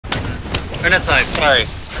Or not side, sorry.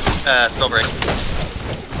 Spellbreak.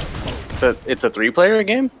 It's a 3-player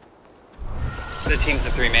game? The team's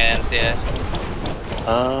of 3 mans, yeah.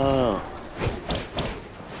 Oh.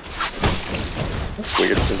 That's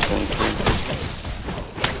weird if it's going through.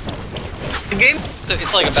 The game,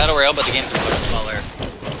 it's like a battle royale, but the game's much smaller.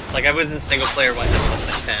 Like, I was in single player once at less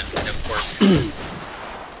than 10, and it works.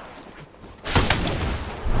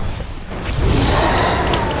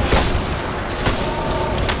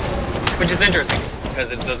 Which is interesting, because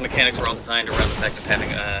those mechanics were all designed around the fact of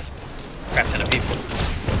having a crap ton of people.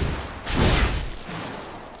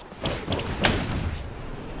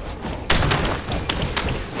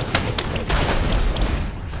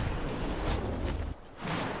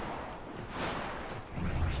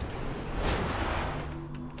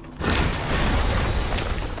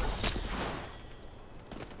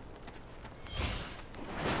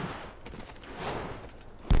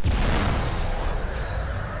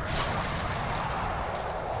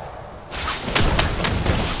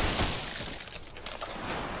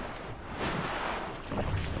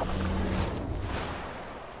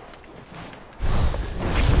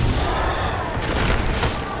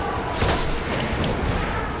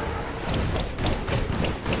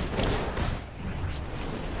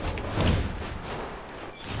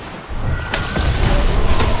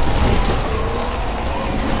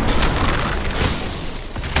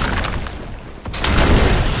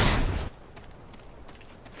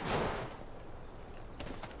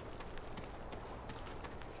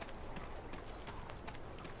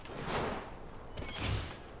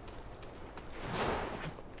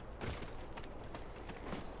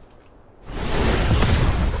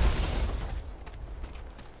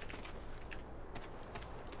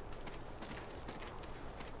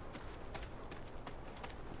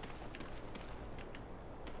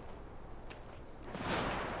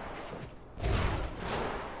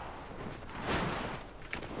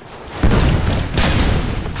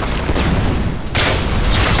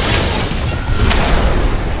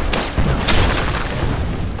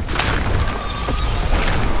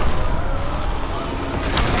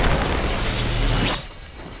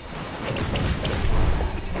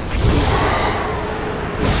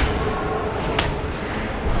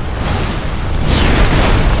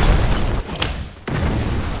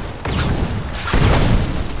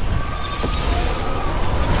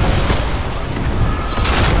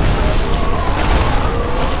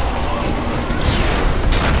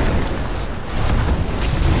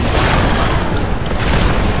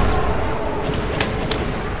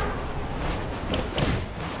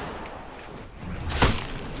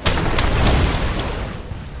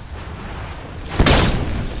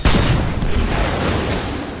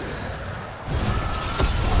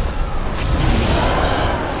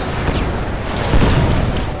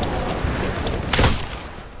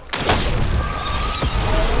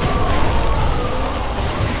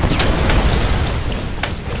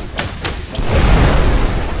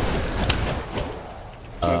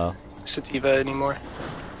 Sativa anymore.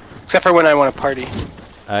 Except for when I want to party.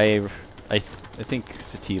 I think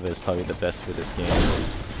Sativa is probably the best for this game.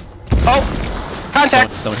 Oh!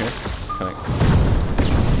 Contact! Someone here? Coming.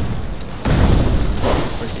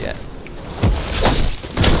 Where's he at?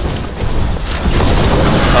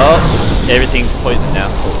 Oh! Everything's poisoned now.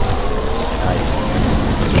 Nice.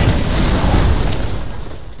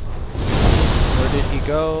 Where did he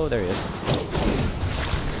go? There he is.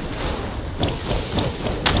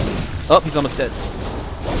 Oh, he's almost dead.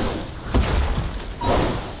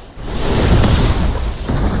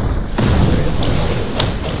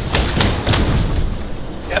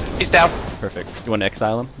 Yep, he's down. Perfect. You want to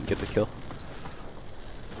exile him? Get the kill?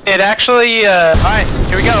 It actually, alright,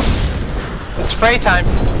 here we go. It's fray time.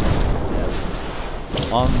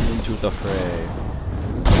 Yep. On into the fray.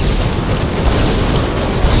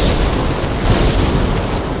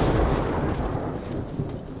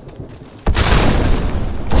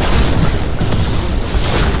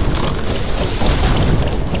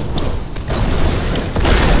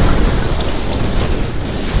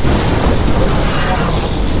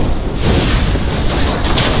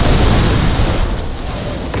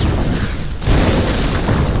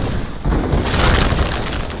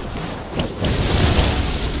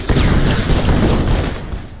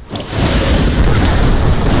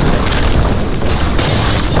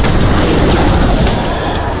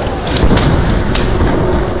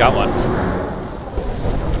 Got one.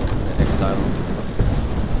 Exile.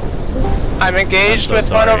 I'm engaged I'm so with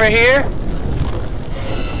one sorry. over here.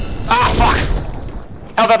 Ah, fuck!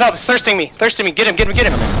 Help, help, help! It's thirsting me! Thirsting me! Get him, get him, get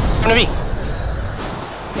him! Come to me!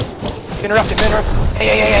 Interrupt him, interrupt him!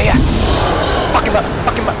 Yeah. Fuck him up,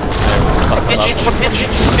 fuck him up! Bitch, bitch,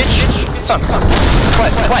 bitch, bitch! Some.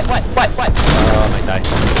 What? Oh, I died.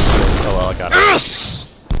 Oh well, I got it. Yes!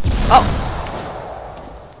 Oh!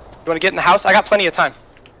 You wanna get in the house? I got plenty of time.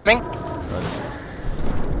 Ming?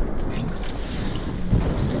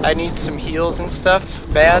 I need some heals and stuff.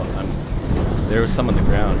 Bad. There was some on the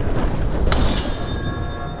ground.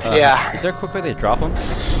 Yeah. Is there a quick way to drop them?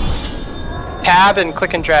 Tab and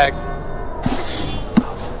click and drag.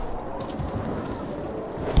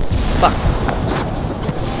 Fuck.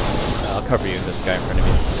 I'll cover you. This guy in front of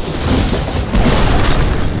you.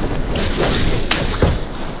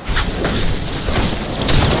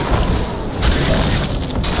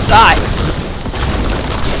 Die!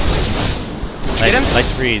 Nice, Hit him?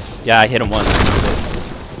 nice freeze. Yeah, I hit him once.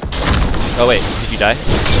 Oh wait, did you die?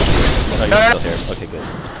 Oh, you're No. still here. Okay, good.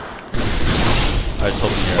 I was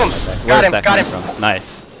hoping you were Boom. on my back. Got Where's him, that got coming from?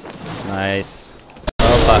 Nice. Nice.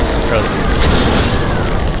 Oh fuck, frozen.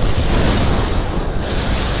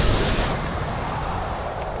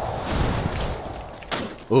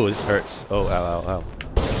 Ooh, this hurts. Oh, ow, ow, ow.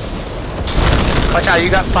 Watch out, you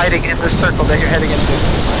got fighting in this circle that you're heading into.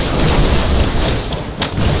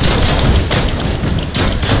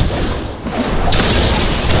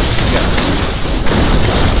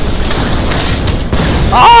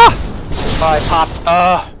 Ah! Oh, I popped.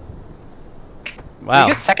 Wow.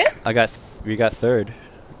 You get second? We got third.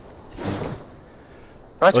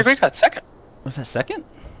 No, I think we got second. Was that second?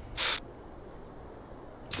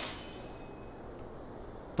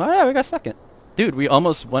 Oh yeah, we got second. Dude, we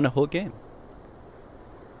almost won a whole game.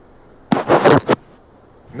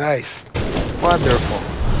 Nice. Wonderful.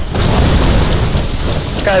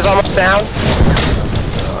 This guy's almost down.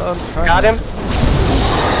 Got him.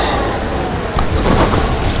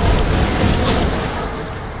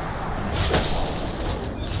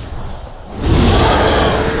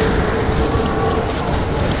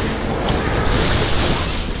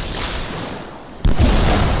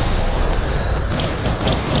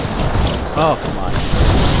 Oh, come on.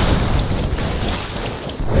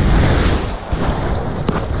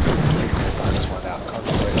 I just went out.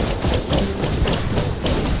 Concentrate.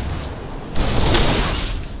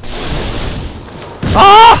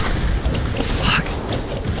 Ah! Fuck.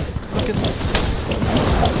 Fucking.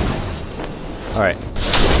 Alright.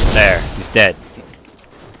 There. He's dead.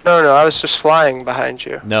 No, I was just flying behind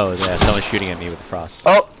you. No, yeah, someone's shooting at me with the frost.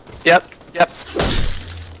 Oh, yep.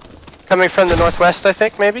 Coming from the northwest, I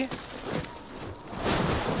think, maybe?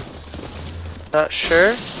 Not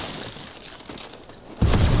sure.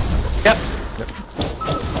 Yep.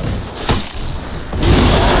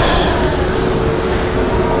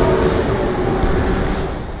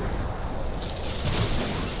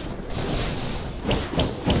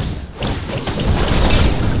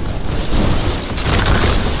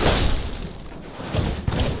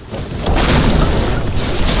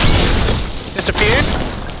 Disappeared?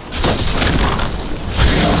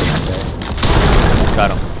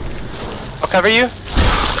 Got him. I'll cover you.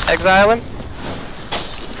 Exile him.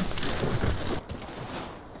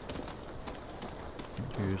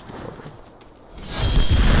 Here's the cover.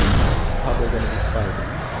 Probably gonna be fighting.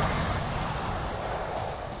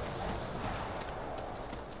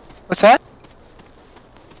 What's that?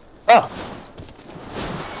 Oh.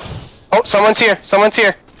 Oh, someone's here.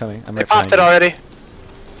 Coming. I'm They right popped behind it already.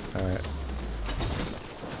 you. Alright.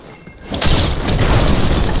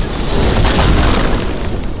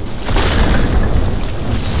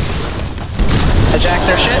 Hijack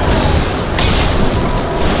their shit.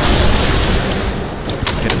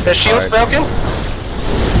 Hit him Their shield's hard. broken.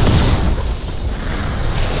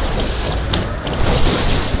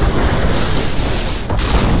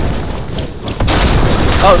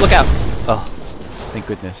 Oh, look out! Oh, thank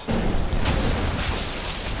goodness.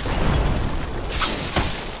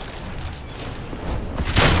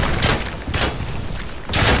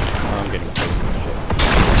 Oh, I'm getting shit.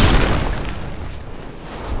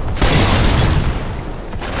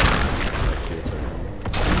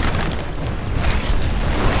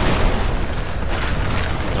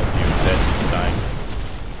 Oh, you dead. Dying.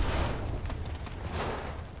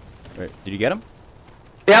 Wait, did you get him?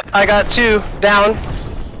 Yep, I got 2 down.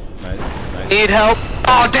 Nice. Need help.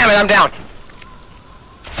 Oh, damn it, I'm down.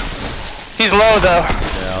 He's low, though.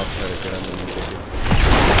 Yeah, I'll try to get him.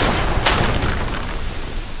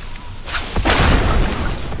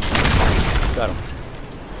 Got him.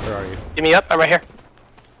 Where are you? Give me up. I'm right here.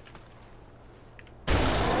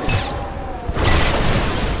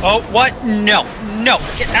 Oh, what? No.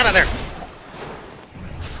 Get out of there.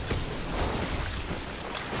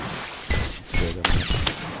 Scared of him.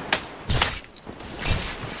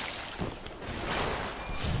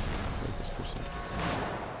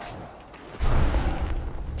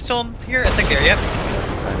 still here? I think they are, yep.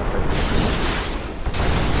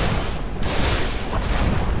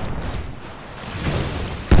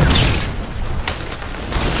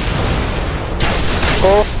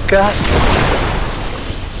 Oh, God.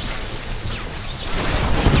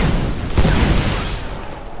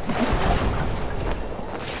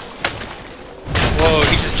 Whoa,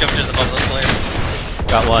 he just jumped into the bubble player.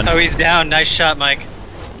 Got one. Oh, he's down. Nice shot, Mike.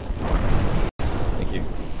 Thank you.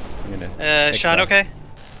 I'm gonna take Sean, that. okay?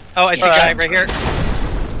 Oh, I see a guy right here.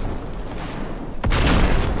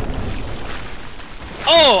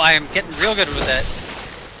 Oh, I am getting real good with that.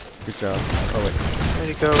 Good job. Oh wait. Where'd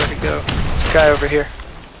he go? Where'd he go? There's a guy over here.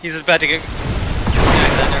 He's about to get...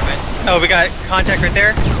 Yeah, never mind. Oh, we got contact right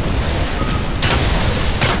there.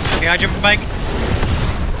 Behind you, Mike.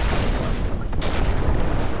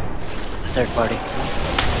 Third party.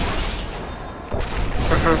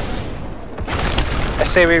 I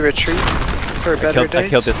say we retreat for better days. I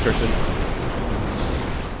killed this person.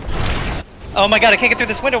 Oh my god, I can't get through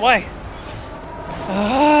this window. Why?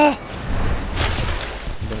 Ah!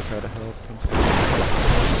 I'm gonna try to help.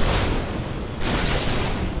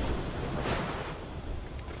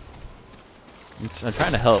 I'm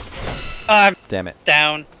trying to help. I'm Damn it.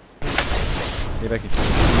 down. Maybe I can.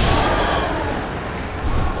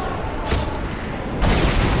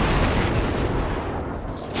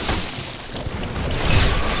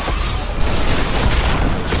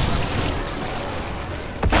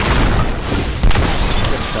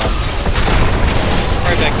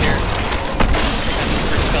 Right back here.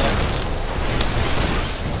 First pillar.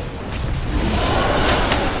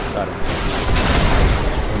 Got him.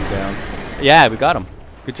 One down. Yeah, we got him.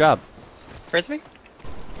 Good job. Frisbee?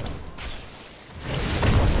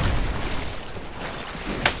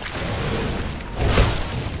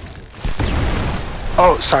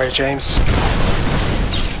 Oh, sorry, James.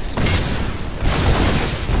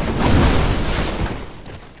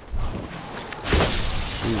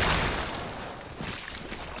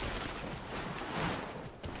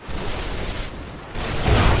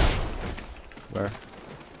 Where?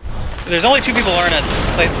 There's only 2 people on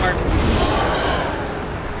us. Play it smart.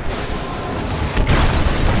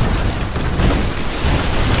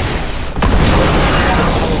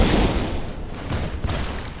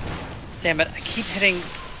 Damn it, I keep hitting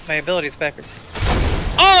my abilities backwards.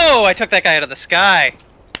 Oh, I took that guy out of the sky.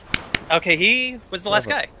 Okay, he was the last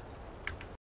guy.